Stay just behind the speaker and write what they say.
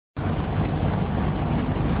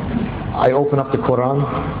I open up the Quran,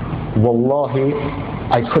 wallahi,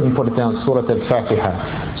 I couldn't put it down. Surah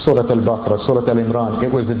Al-Fatiha, Surah Al-Baqarah, Surah Al-Imran.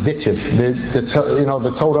 It was addictive.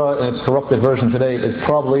 The Torah in its corrupted version today is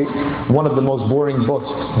probably one of the most boring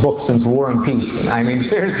books since War and Peace. I mean,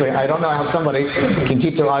 seriously, I don't know how somebody can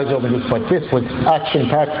keep their eyes open just like this, with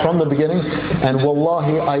action-packed from the beginning. And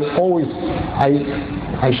wallahi, I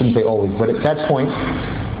shouldn't say always, but at that point,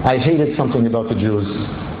 I hated something about the Jews,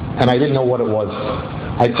 and I didn't know what it was.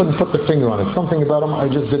 I couldn't put the finger on it. Something about them I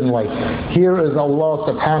just didn't like. Here is Allah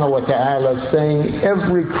subhanahu wa ta'ala saying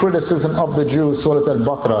every criticism of the Jews, Surah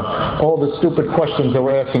Al-Baqarah, all the stupid questions they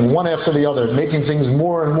were asking, one after the other, making things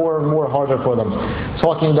more and more and more harder for them.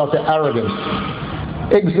 Talking about the arrogance.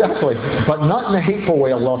 Exactly. But not in a hateful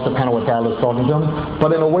way Allah subhanahu wa ta'ala is talking to them,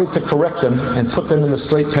 but in a way to correct them and put them in the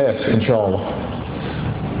straight path, inshallah.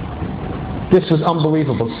 This is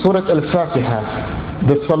unbelievable. Surah Al-Fatiha.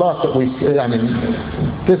 The salat that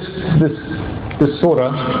this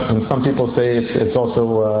surah, and some people say it's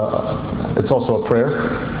also a prayer.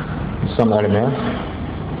 Some ulama.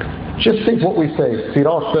 Just think what we say.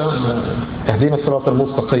 Ihdina sirat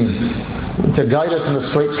al-mustaqim. To guide us in the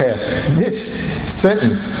straight path. This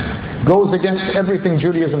sentence goes against everything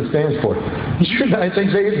Judaism stands for. I think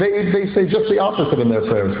they say just the opposite in their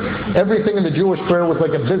prayers. Everything in the Jewish prayer was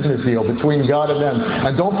like a business deal between God and them.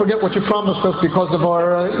 And don't forget what you promised us because of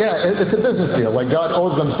our, it's a business deal, like God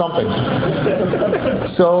owes them something.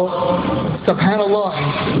 So,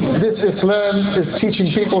 subhanAllah, this Islam is teaching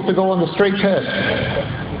people to go on the straight path.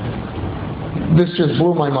 This just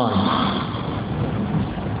blew my mind.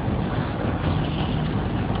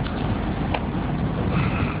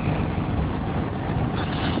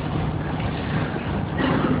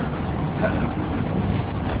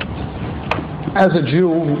 As a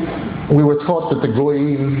Jew, we were taught that the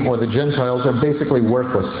Goyim, or the Gentiles, are basically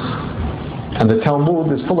worthless. And the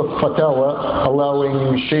Talmud is full of fatwa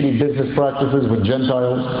allowing shady business practices with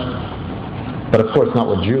Gentiles. But of course not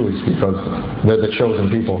with Jews, because they're the chosen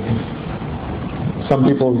people. Some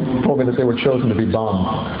people told me that they were chosen to be bombed.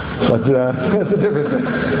 But that's a different thing.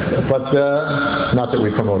 But not that we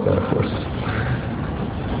promote that, of course.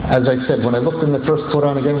 As I said, when I looked in the first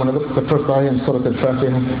Quran again, when I looked at the first ayah in Surah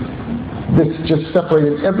Al-Fatiha, this just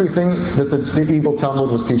separated everything that the evil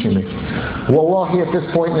Talmud was teaching me. Wallahi, at this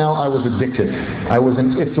point now, I was addicted. I was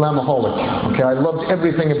an Islamaholic. Okay, I loved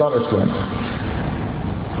everything about Islam.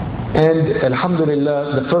 And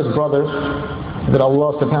alhamdulillah, the first brother that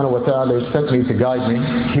Allah subhanahu wa ta'ala sent me to guide me,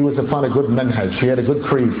 he was upon a good manhaj. He had a good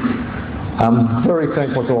creed. I'm very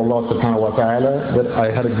thankful to Allah subhanahu wa ta'ala that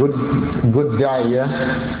I had a good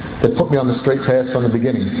da'iyah that put me on the straight path from the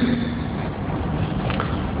beginning.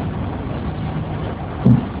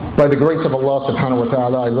 By the grace of Allah subhanahu wa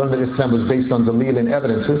ta'ala, I learned that Islam was based on dalil and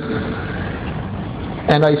evidences.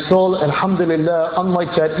 And I saw, alhamdulillah,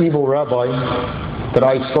 unlike that evil rabbi that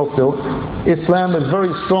I spoke to, Islam is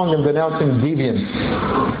very strong in denouncing deviance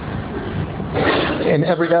in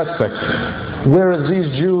every aspect. Whereas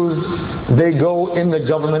these Jews, they go in the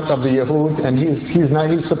government of the Yahud, and he's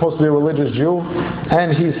supposed to be a religious Jew,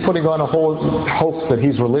 and he's putting on a whole hoax that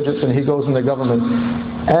he's religious, and he goes in the government.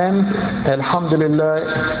 And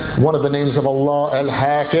alhamdulillah, one of the names of Allah,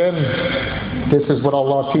 Al-Hakim, this is what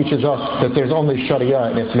Allah teaches us, that there's only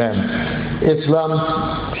Sharia in Islam. Islam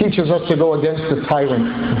teaches us to go against the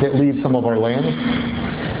tyrant that leads some of our land,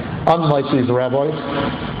 unlike these rabbis,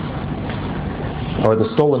 or the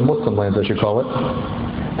stolen Muslim lands, as you call it.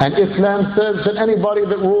 And Islam says that anybody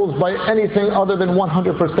that rules by anything other than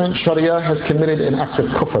 100% Sharia has committed an act of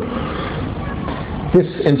kufr. This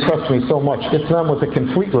impressed me so much. Islam was a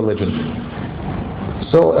complete religion.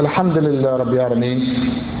 So, alhamdulillah, Rabbi Alameen,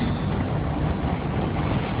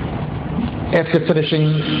 after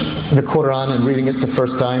finishing the Quran and reading it the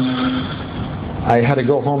first time, I had to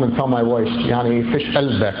go home and tell my wife, yani fish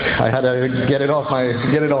elbek. I had to get it off my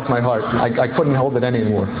heart. I couldn't hold it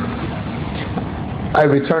anymore. I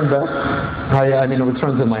returned back. I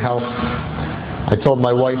returned to my house. I told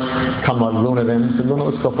my wife, come on, Luna then. I said, Luna,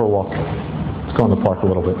 let's go for a walk. Let's go in the park a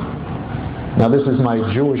little bit. Now this is my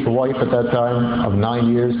Jewish wife at that time of 9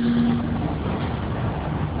 years.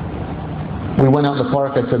 We went out in the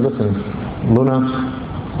park. I said, listen, Luna,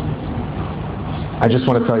 I just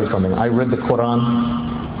want to tell you something. I read the Quran,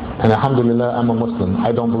 and alhamdulillah, I'm a Muslim.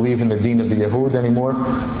 I don't believe in the deen of the Yahud anymore.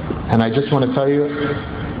 And I just want to tell you,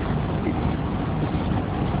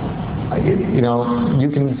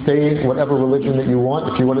 you can say whatever religion that you want,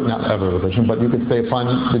 if you want, not every religion, but you could stay upon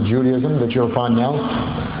the Judaism that you're upon now.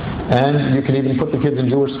 And you can even put the kids in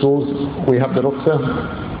Jewish schools. We have the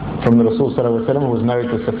ruqsa from the Rasul sallallahu alaihi wasallam, who was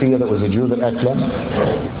married to Safiya, that was a Jew that Aslam.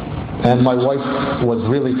 And my wife was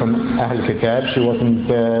really from Ahl Kitab. She wasn't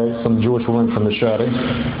some Jewish woman from the Shari.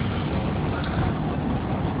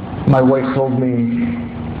 My wife told me,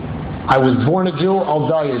 I was born a Jew, I'll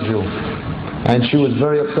die a Jew. And she was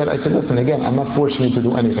very upset. I said, listen, again, I'm not forcing you to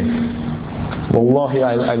do anything. Wallahi,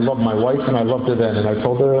 I love my wife and I loved her then. And I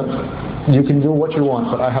told her, you can do what you want,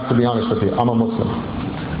 but I have to be honest with you, I'm a Muslim.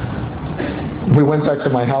 We went back to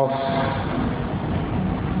my house.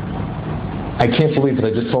 I can't believe that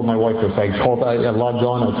I just told my wife this. I logged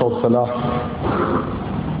on, I told Salah.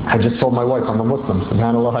 I just told my wife I'm a Muslim.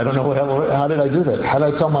 SubhanAllah, I don't know how did I do that? How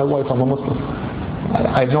did I tell my wife I'm a Muslim?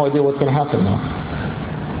 I have no idea what's going to happen now.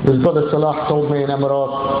 This brother Salah told me in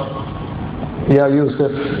Emirat, Ya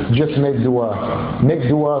Yusuf, just make dua. Make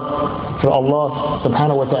dua for Allah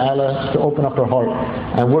subhanahu wa ta'ala to open up her heart.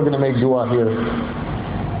 And we're going to make dua here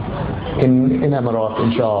in Emirat,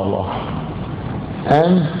 inshallah.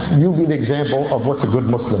 And you be the example of what's a good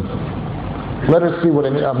Muslim. Let her see what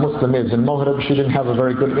a Muslim is. In Maghrib, she didn't have a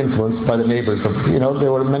very good influence by the neighbors.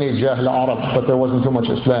 There were many Jahl Arab, but there wasn't too much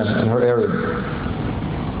Islam in her area.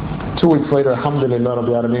 2 weeks later, alhamdulillah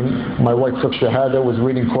Rabbil Alameen, my wife took Shahada, was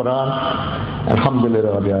reading Quran,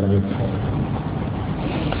 alhamdulillah Rabbil Alameen.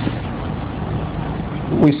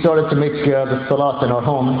 We started to make the salat in our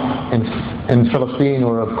home in Palestine,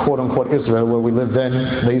 or quote-unquote Israel, where we lived then.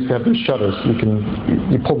 They used to have these shutters.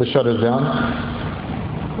 You pull the shutters down.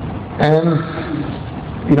 And,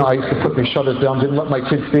 I used to put these shutters down, didn't let my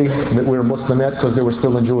kids see that we were Muslim yet, because they were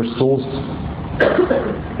still in Jewish schools.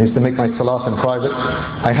 I used to make my salat in private.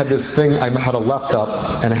 I had this thing, I had a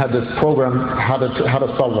laptop, and I had this program, how to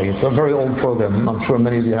Salli. It's a very old program. I'm sure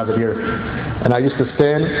many of you have it here. And I used to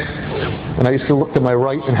stand, and I used to look to my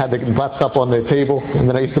right and had the laptop on the table, and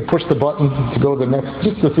then I used to push the button to go to the next,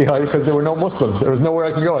 just to see how, because there were no Muslims. There was nowhere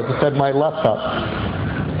I could go. I just had my laptop.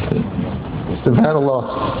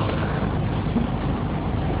 SubhanAllah.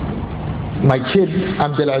 My kid,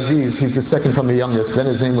 Abdul Aziz, he's the second from the youngest, then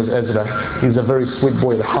his name was Ezra. He's a very sweet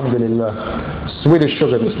boy, alhamdulillah. Sweet as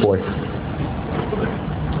sugar, this boy.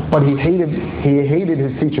 But he hated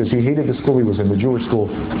his teachers. He hated the school he was in, the Jewish school.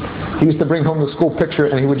 He used to bring home the school picture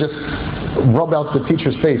and he would just rub out the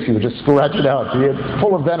teacher's face. He would just scratch it out. He was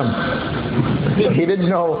full of venom. He didn't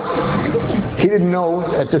know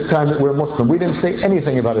at this time that we're Muslim. We didn't say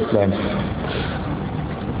anything about Islam.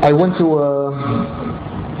 I went to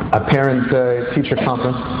a parent-teacher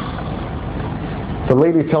conference. The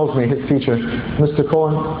lady tells me, his teacher, Mr.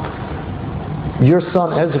 Cohen, your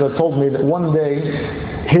son Ezra told me that one day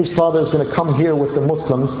his father is going to come here with the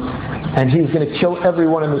Muslims and he's going to kill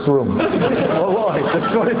everyone in this room. Wallahi,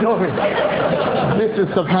 that's what he told me. This is,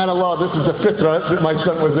 subhanAllah, this is the fitra that my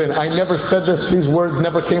son was in. I never said this, these words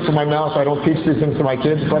never came from my mouth. I don't teach these things to my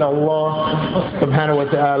kids, but Allah subhanahu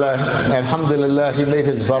wa ta'ala, alhamdulillah, he made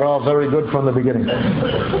his bara very good from the beginning.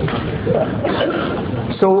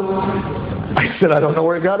 So I said, I don't know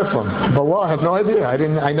where he got it from. Wallah, I have no idea.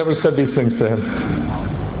 I never said these things to him.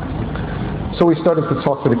 So we started to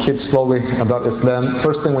talk to the kids slowly about Islam.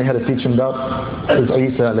 First thing we had to teach them about is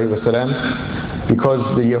Eesa alayhi salam, because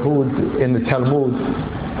the Yahud in the Talmud,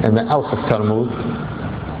 and the Alf of Talmud,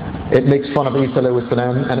 it makes fun of Eesa alayhi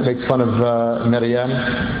salam, and it makes fun of Maryam,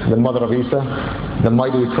 the mother of Eesa, the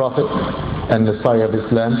mighty prophet and Messiah of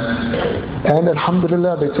Islam. And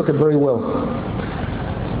alhamdulillah, they took it very well.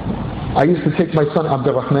 I used to take my son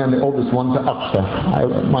Abdurrahman, the oldest one, to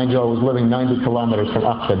Aqsa. Mind you, I was living 90 kilometers from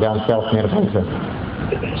Aqsa, down south near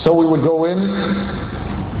Haifa. So we would go in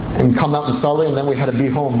and come out and Salih, and then we had to be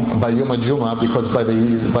home by Yom Jum'ah, because by the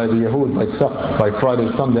Yahud, by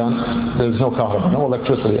Friday sundown, there's no kahraba, no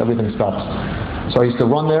electricity, everything stops. So I used to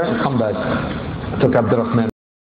run there and come back. I took Abdurrahman